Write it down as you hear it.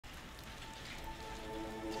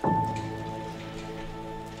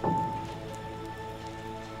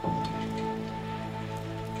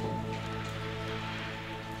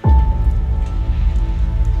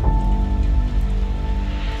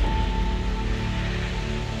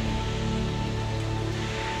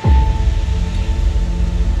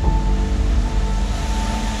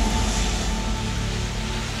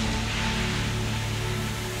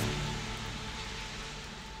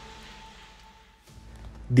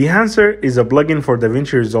Dehancer is a plugin for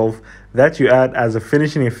Davinci Resolve that you add as a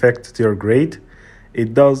finishing effect to your grade.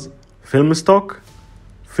 It does film stock,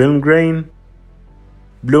 film grain,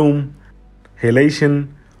 bloom,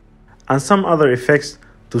 halation, and some other effects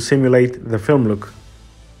to simulate the film look.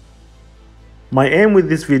 My aim with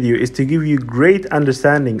this video is to give you great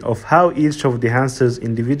understanding of how each of Dehancer's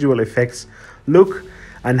individual effects look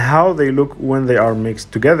and how they look when they are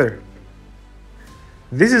mixed together.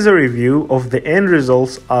 This is a review of the end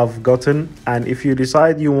results I've gotten, and if you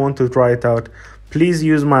decide you want to try it out, please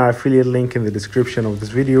use my affiliate link in the description of this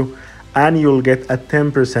video and you'll get a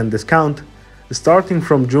 10% discount. Starting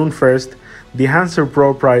from June 1st, the Dehancer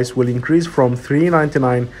Pro price will increase from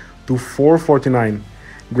 $399 to $449.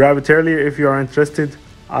 Grab it earlier if you are interested.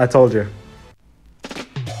 I told you.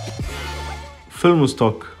 Film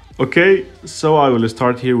stock. Okay, so I will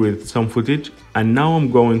start here with some footage, and now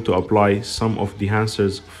I'm going to apply some of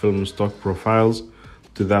Dehancer's film stock profiles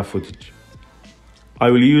to that footage.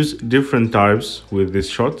 I will use different types with this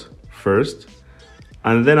shot first,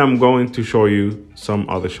 and then I'm going to show you some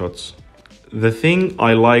other shots. The thing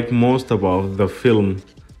I like most about the film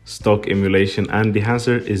stock emulation and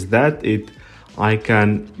Dehancer is that I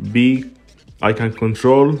can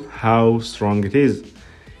control how strong it is.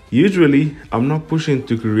 Usually, I'm not pushing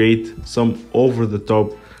to create some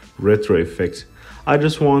over-the-top retro effects. I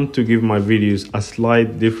just want to give my videos a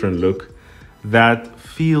slight different look that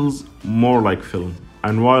feels more like film.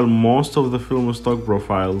 And while most of the film stock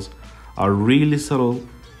profiles are really subtle,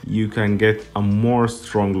 you can get a more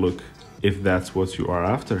strong look if that's what you are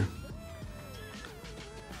after.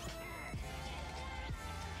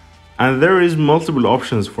 And there is multiple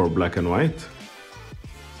options for black and white.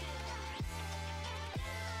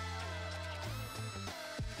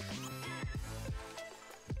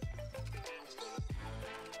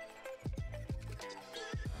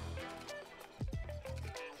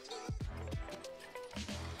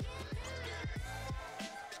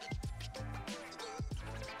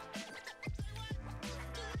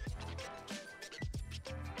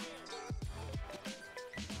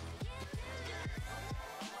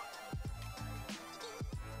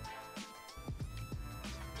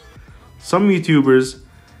 Some YouTubers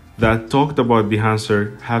that talked about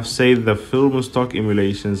Dehancer have said the film stock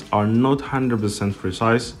emulations are not 100%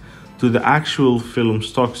 precise to the actual film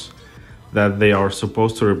stocks that they are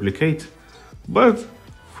supposed to replicate. But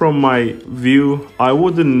from my view, I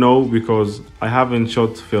wouldn't know because I haven't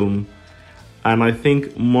shot film, and I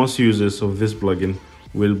think most users of this plugin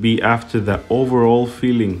will be after the overall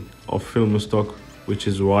feeling of film stock, which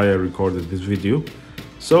is why I recorded this video.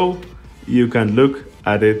 So you can look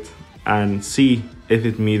at it and see if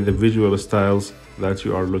it meets the visual styles that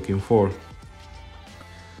you are looking for.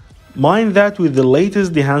 Mind that with the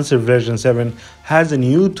latest Dehancer version 7 has a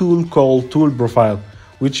new tool called Tool Profile,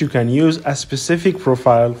 which you can use a specific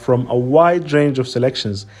profile from a wide range of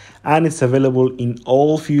selections, and it's available in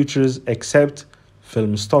all features except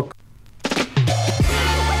film stock.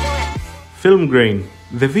 Film grain.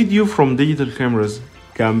 The video from digital cameras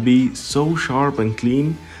can be so sharp and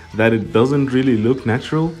clean that it doesn't really look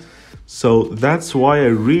natural. So that's why I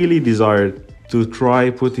really desired to try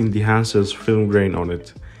putting Dehancer's film grain on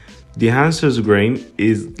it. Dehancer's grain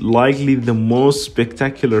is likely the most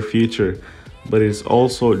spectacular feature, but it's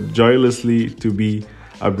also joylessly to be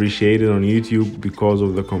appreciated on YouTube because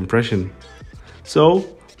of the compression. So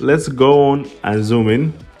let's go on and zoom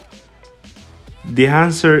in.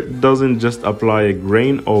 Dehancer doesn't just apply a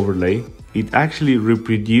grain overlay, it actually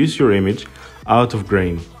reproduces your image out of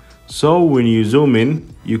grain. So when you zoom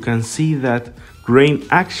in, you can see that grain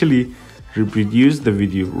actually reproduced the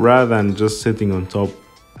video rather than just sitting on top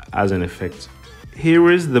as an effect. Here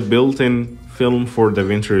is the built-in film for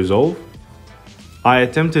Davinci Resolve. I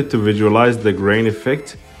attempted to visualize the grain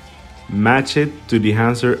effect, match it to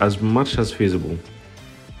Dehancer as much as feasible.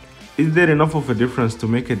 Is there enough of a difference to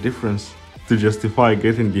make a difference to justify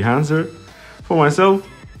getting Dehancer? For myself,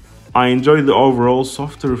 I enjoy the overall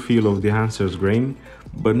softer feel of Dehancer's grain,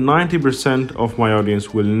 but 90% of my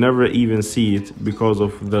audience will never even see it because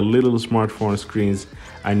of the little smartphone screens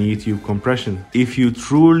and YouTube compression. If you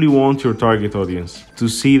truly want your target audience to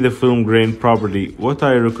see the film grain properly, what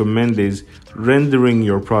I recommend is rendering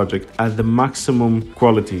your project at the maximum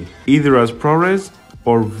quality, either as ProRes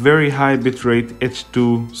or very high bitrate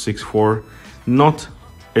H.264, not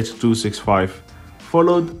H.265,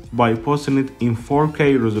 followed by posting it in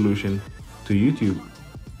 4K resolution to YouTube.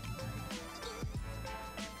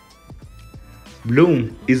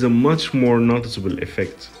 Bloom is a much more noticeable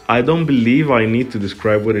effect. I don't believe I need to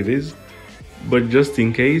describe what it is, but just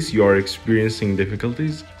in case you are experiencing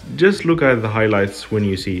difficulties, just look at the highlights when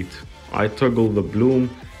you see it. I toggle the bloom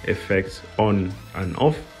effects on and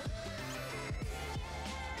off.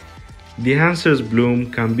 Dehancer's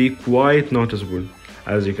bloom can be quite noticeable,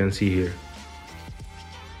 as you can see here.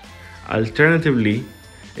 Alternatively,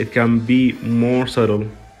 it can be more subtle.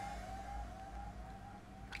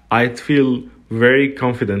 I'd feel very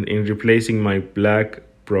confident in replacing my Black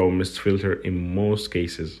Pro mist filter in most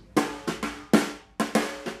cases.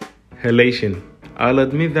 Halation. I'll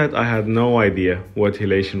admit that I had no idea what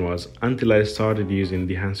halation was until I started using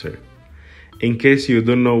Dehancer. In case you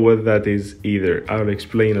don't know what that is either, I'll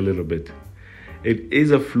explain a little bit. It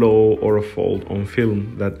is a flaw or a fault on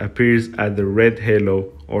film that appears at the red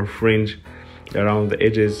halo or fringe around the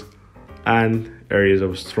edges and areas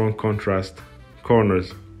of strong contrast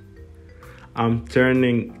corners. I'm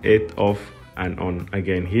turning it off and on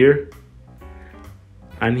again here.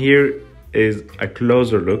 And here is a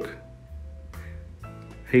closer look.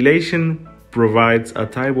 Halation provides a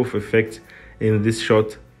type of effect in this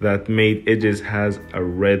shot that made edges has a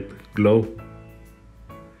red glow.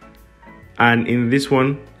 And in this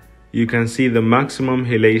one, you can see the maximum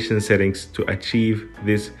halation settings to achieve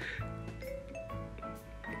this.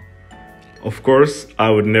 Of course, I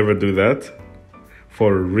would never do that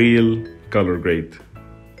for real color grade.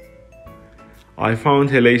 I found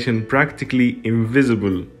halation practically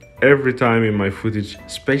invisible every time in my footage,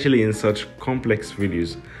 especially in such complex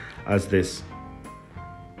videos as this.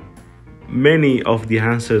 Many of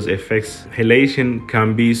Dehancer's effects, halation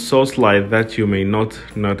can be so slight that you may not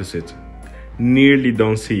notice it, nearly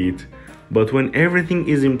don't see it, but when everything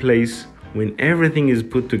is in place, when everything is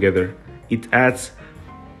put together, it adds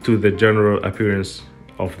to the general appearance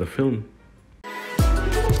of the film.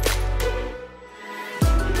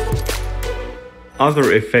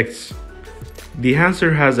 Other effects.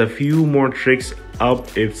 Dehancer has a few more tricks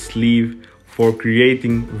up its sleeve for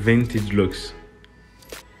creating vintage looks.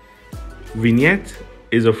 Vignette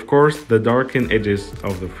is of course the darkened edges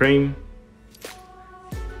of the frame.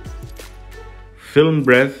 Film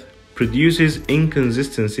breath produces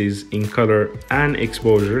inconsistencies in color and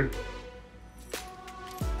exposure.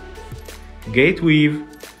 Gate weave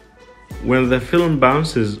when the film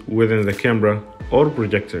bounces within the camera or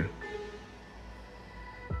projector.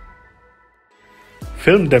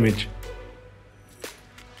 Film damage.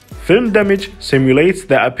 Film damage simulates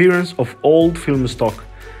the appearance of old film stock.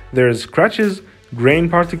 There is scratches, grain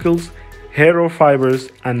particles, hair or fibers,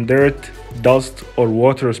 and dirt, dust, or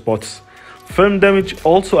water spots. Film damage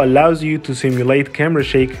also allows you to simulate camera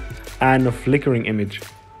shake and a flickering image.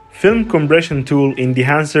 Film compression tool in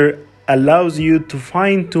Dehancer allows you to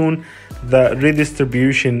fine-tune the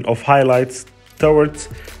redistribution of highlights towards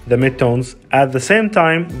the midtones. At the same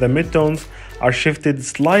time, the midtones are shifted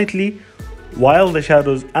slightly while the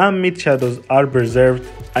shadows and mid-shadows are preserved.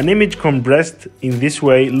 An image compressed in this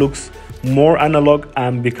way looks more analog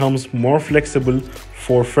and becomes more flexible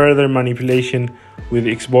for further manipulation with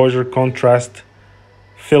exposure, contrast,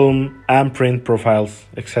 film and print profiles,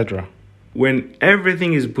 etc. When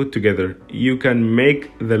everything is put together, you can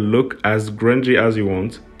make the look as grungy as you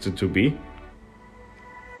want it to be.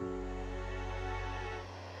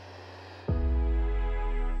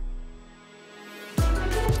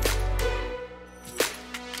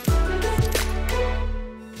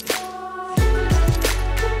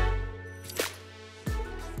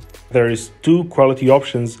 There is two quality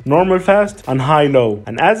options, normal fast and high low.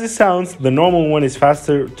 And as it sounds, the normal one is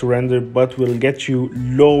faster to render but will get you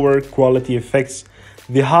lower quality effects.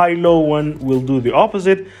 The high low one will do the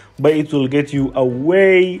opposite, but it will get you a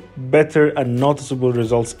way better and noticeable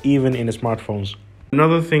results even in smartphones.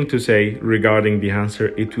 Another thing to say regarding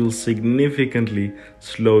Dehancer, it will significantly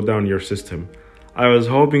slow down your system. I was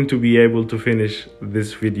hoping to be able to finish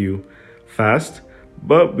this video fast,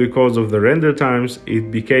 but because of the render times, it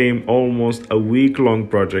became almost a week-long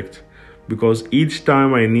project. Because each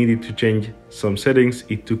time I needed to change some settings,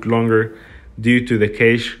 it took longer due to the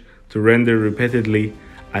cache to render repeatedly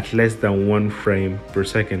at less than 1 frame per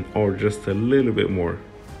second or just a little bit more.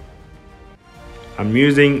 I'm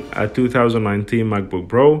using a 2019 MacBook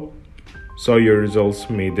Pro, so your results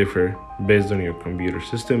may differ based on your computer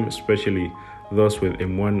system, especially those with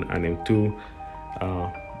M1 and M2.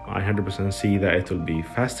 I 100% see that it will be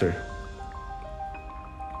faster.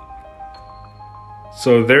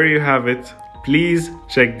 So there you have it. Please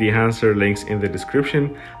check the Dehancer links in the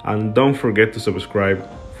description and don't forget to subscribe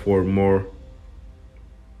for more.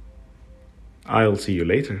 I'll see you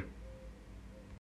later.